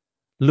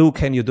 Lou,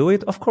 can you do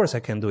it? Of course I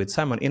can do it.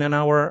 Simon, in an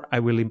hour, I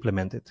will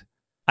implement it.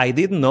 I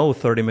didn't know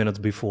 30 minutes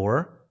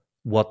before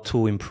what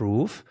to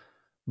improve,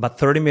 but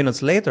 30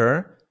 minutes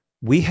later,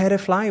 we had a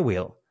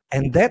flywheel.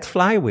 And that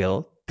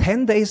flywheel,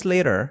 10 days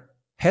later,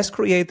 has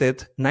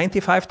created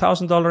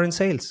 $95,000 in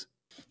sales.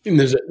 And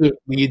there's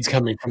leads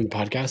coming from the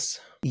podcasts?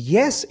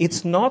 Yes,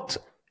 it's not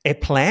a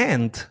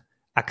planned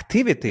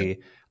activity.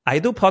 I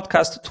do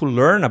podcasts to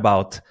learn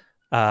about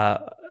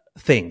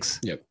things,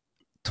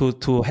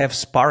 to have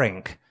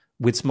sparring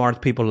with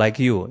smart people like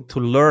you, to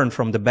learn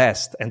from the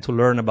best and to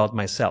learn about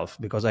myself,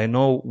 because I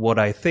know what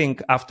I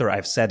think after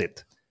I've said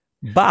it.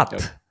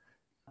 But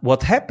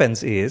what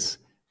happens is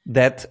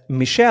that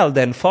Michelle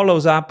then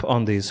follows up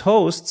on these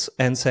hosts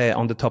and say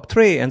on the top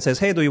 3 and says,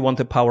 hey, do you want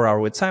a power hour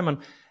with Simon?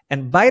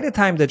 And by the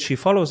time that she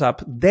follows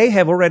up, they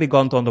have already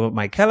gone to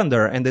my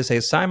calendar and they say,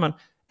 Simon,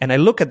 and I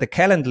look at the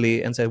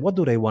Calendly and say, what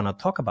do they want to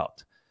talk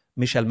about?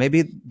 Michelle,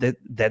 maybe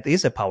that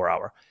is a power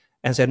hour.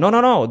 And say, no,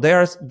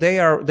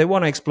 they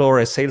want to explore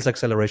a sales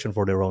acceleration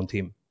for their own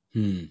team.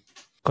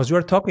 Because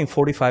you're talking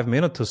 45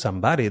 minutes to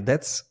somebody,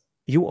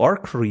 you are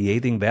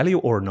creating value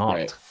or not.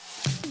 Right.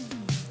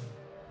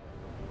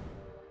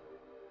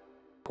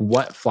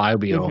 What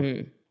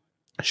flywheel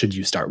should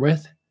you start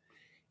with?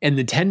 And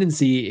the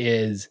tendency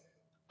is,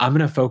 I'm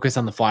going to focus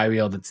on the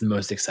flywheel that's the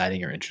most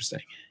exciting or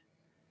interesting.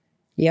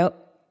 Yep.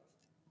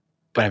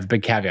 But I have a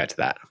big caveat to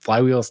that.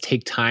 Flywheels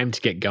take time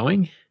to get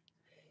going,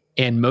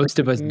 and most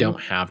of us don't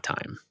have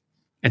time.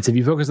 And so if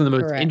you focus on the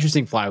most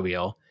interesting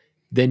flywheel,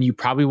 then you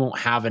probably won't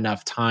have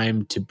enough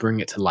time to bring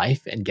it to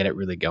life and get it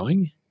really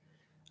going.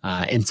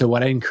 And so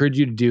what I encourage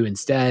you to do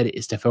instead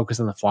is to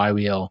focus on the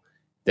flywheel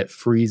that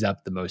frees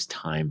up the most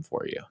time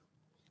for you.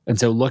 And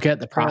so look at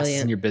the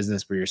process in your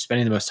business where you're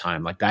spending the most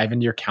time, like dive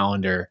into your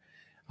calendar,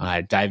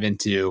 dive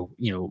into,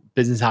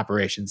 business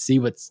operations, see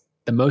what's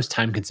the most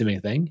time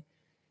consuming thing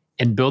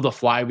and build a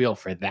flywheel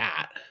for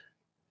that.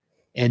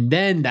 And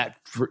then that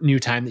new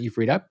time that you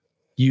freed up,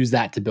 use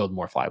that to build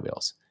more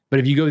flywheels. But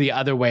if you go the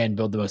other way and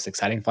build the most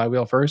exciting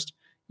flywheel first,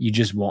 you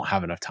just won't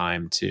have enough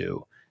time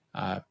to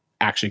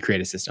actually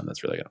create a system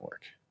that's really going to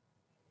work.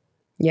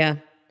 Yeah.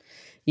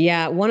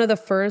 Yeah. One of the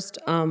first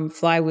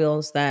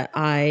flywheels that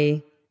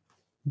I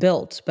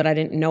built, but I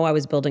didn't know I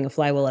was building a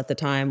flywheel at the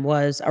time,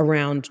 was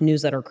around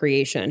newsletter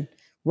creation.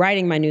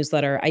 Writing my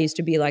newsletter, I used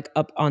to be like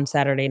up on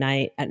Saturday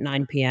night at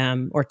 9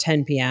 p.m. or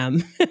 10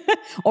 p.m.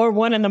 or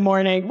 1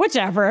 a.m,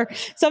 whichever.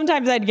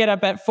 Sometimes I'd get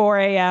up at 4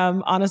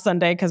 a.m. on a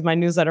Sunday because my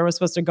newsletter was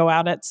supposed to go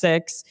out at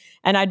 6.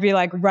 And I'd be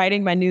like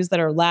writing my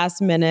newsletter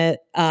last minute.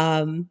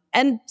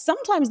 And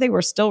sometimes they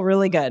were still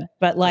really good,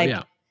 but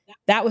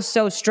that was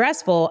so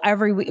stressful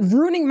every week,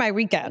 ruining my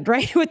weekend,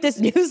 right? With this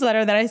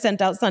newsletter that I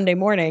sent out Sunday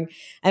morning.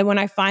 And when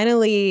I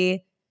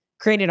finally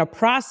created a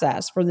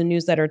process for the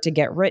newsletter to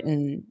get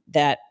written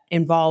that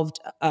involved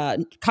a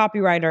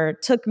copywriter,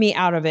 took me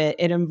out of it.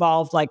 It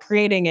involved like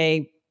creating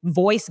a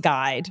voice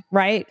guide,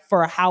 right?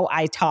 For how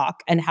I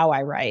talk and how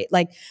I write.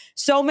 Like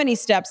so many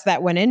steps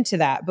that went into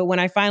that. But when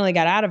I finally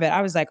got out of it,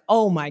 I was like,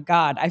 oh my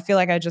God, I feel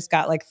like I just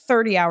got like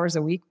 30 hours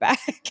a week back.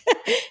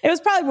 It was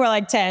probably more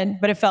like 10,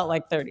 but it felt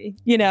like 30,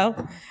 you know?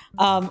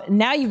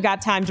 Now you've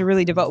got time to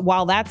really devote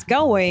while that's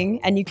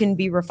going and you can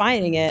be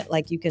refining it,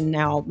 like you can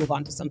now move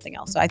on to something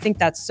else. So I think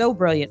that's so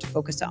brilliant to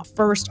focus on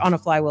first on a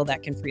flywheel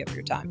that can free up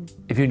your time.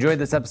 If you enjoyed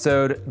this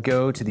episode,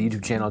 go to the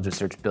YouTube channel, just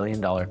search $1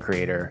 Billion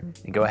Creator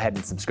and go ahead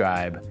and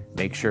subscribe.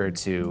 Make sure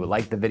to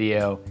like the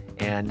video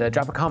and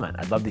drop a comment.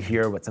 I'd love to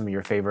hear what some of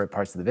your favorite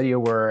parts of the video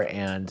were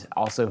and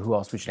also who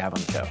else we should have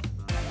on the show.